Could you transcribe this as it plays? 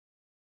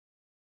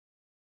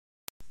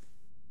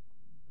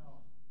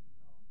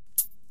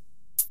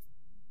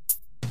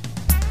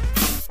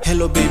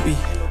Hello baby,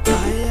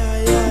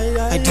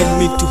 I didn't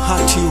mean to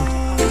hurt you.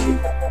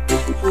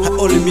 I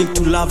only mean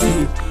to love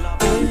you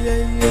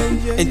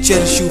and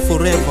cherish you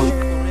forever.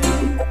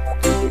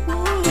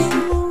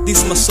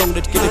 This is my song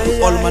dedicated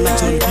to all my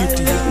natural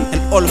beauty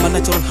and all my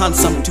natural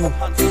handsome too.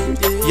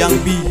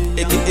 Youngbee,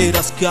 aka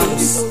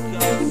Rascals,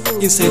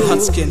 inside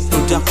Handscan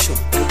Production.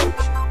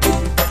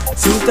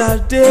 Since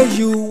that day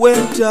you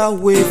went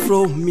away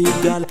from me,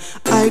 girl,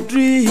 I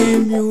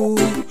dream you.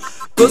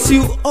 Cause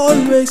you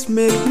always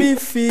make me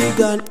feel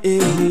than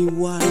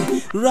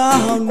anyone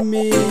round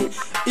me.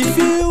 If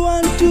you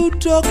want to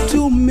talk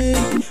to me,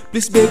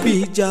 please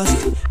baby just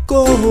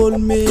call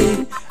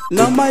me.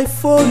 Now my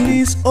phone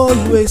is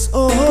always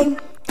on.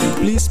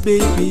 Please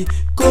baby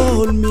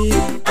call me.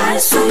 I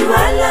saw you,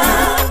 I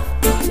love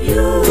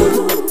you.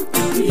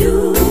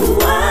 You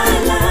I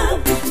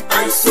love.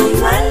 I saw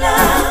you, I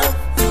love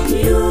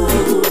you.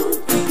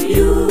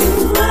 You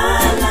I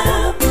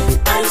love.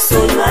 I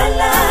saw you, I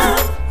love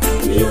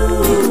you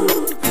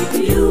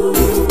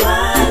I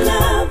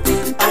love.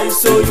 I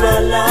saw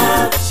your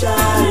love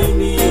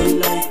shining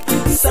like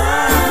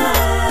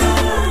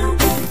sun.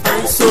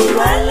 I saw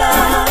your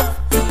love,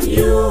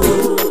 you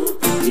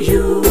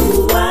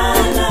I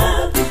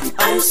love.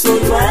 I saw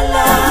your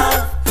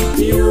love,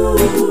 you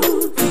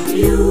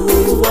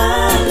I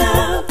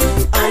love.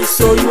 I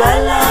saw your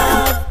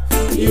love,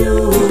 you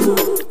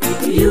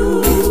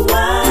I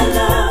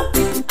love.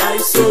 I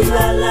saw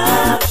your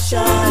love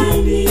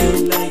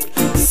shining like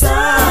sun.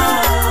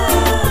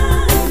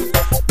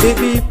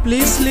 Baby,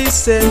 please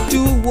listen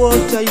to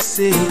what I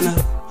say now.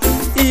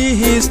 It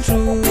is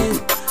true.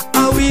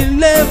 I will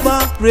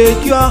never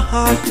break your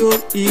heart or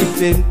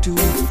even to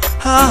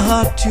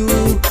hurt you.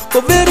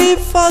 The very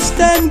first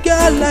time,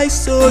 girl, I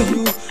saw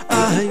you,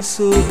 I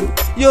saw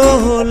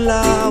your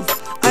love.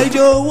 I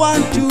don't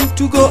want you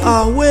to go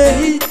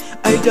away.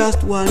 I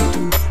just want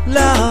to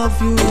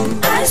love you.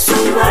 I saw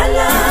you, I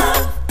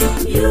love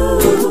you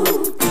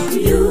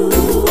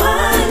I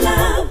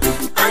love.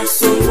 I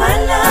saw you,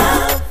 I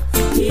love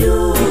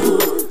you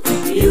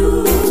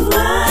I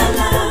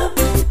love.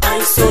 I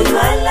saw you, I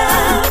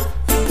love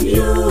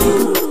you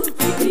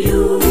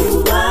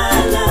I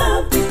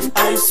love. I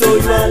saw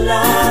your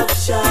love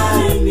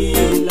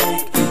shining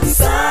like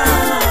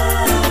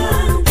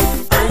sun.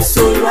 I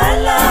saw you, I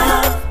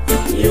love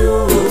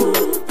you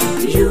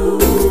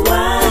I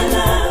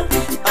love.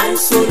 I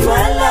saw you, I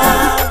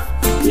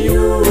love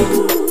you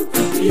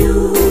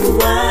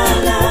I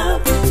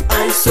love. I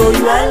saw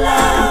you, I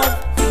love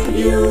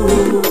you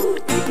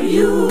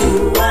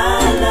I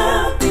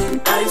love.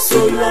 I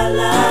saw your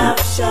love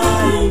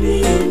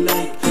shining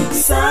like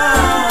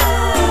sun.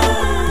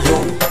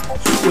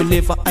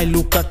 Whenever I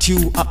look at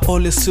you, I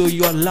always saw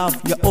your love.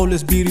 You're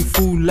always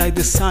beautiful like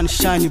the sun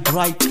shining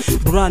bright.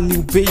 Brand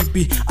new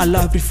baby, I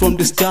love it from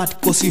the start.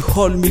 Cause you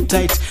hold me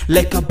tight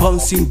like a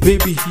bouncing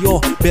baby. You're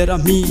better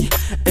me,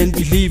 and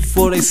believe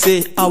what I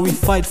say. I will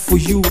fight for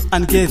you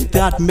and get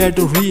that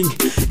medal ring.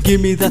 Give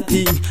me that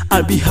thing,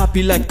 I'll be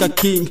happy like a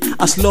king.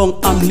 As long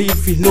I'm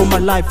living, know my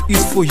life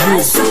is for you.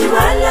 I saw you,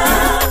 I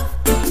love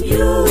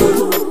you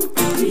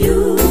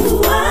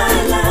I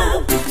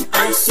love.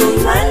 I saw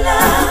you, I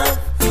love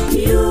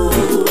you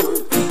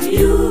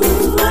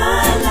I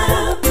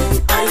love.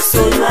 I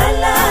saw you, I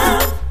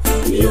love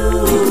you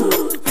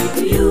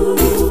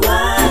I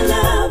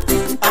love.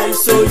 I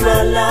saw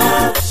your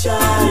love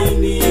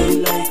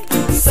shining like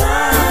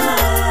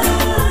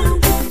sun.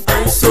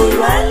 I saw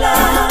you, I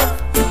love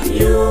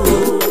you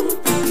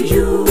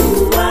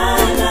I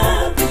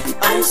love.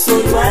 I saw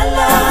you, I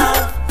love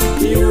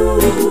you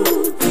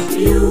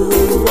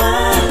I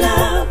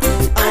love.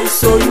 I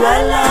saw you,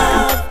 I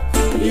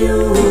love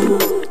you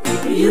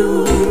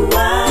I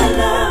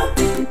love.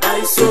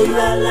 I saw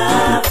your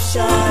love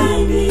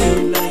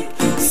shining like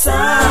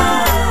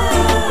sun.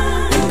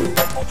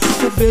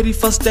 The very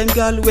first time,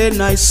 girl,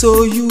 when I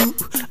saw you,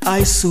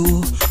 I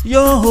saw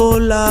your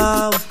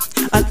love.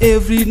 And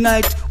every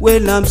night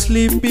when I'm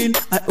sleeping,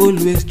 I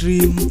always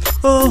dream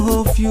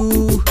of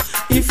you.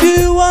 If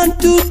you want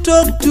to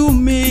talk to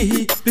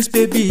me, please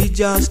baby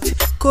just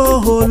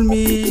call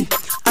me.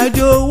 I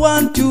don't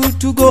want you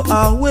to go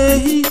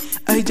away.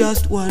 I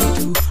just want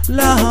to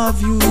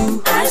love you.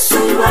 I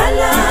saw you, I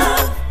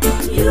love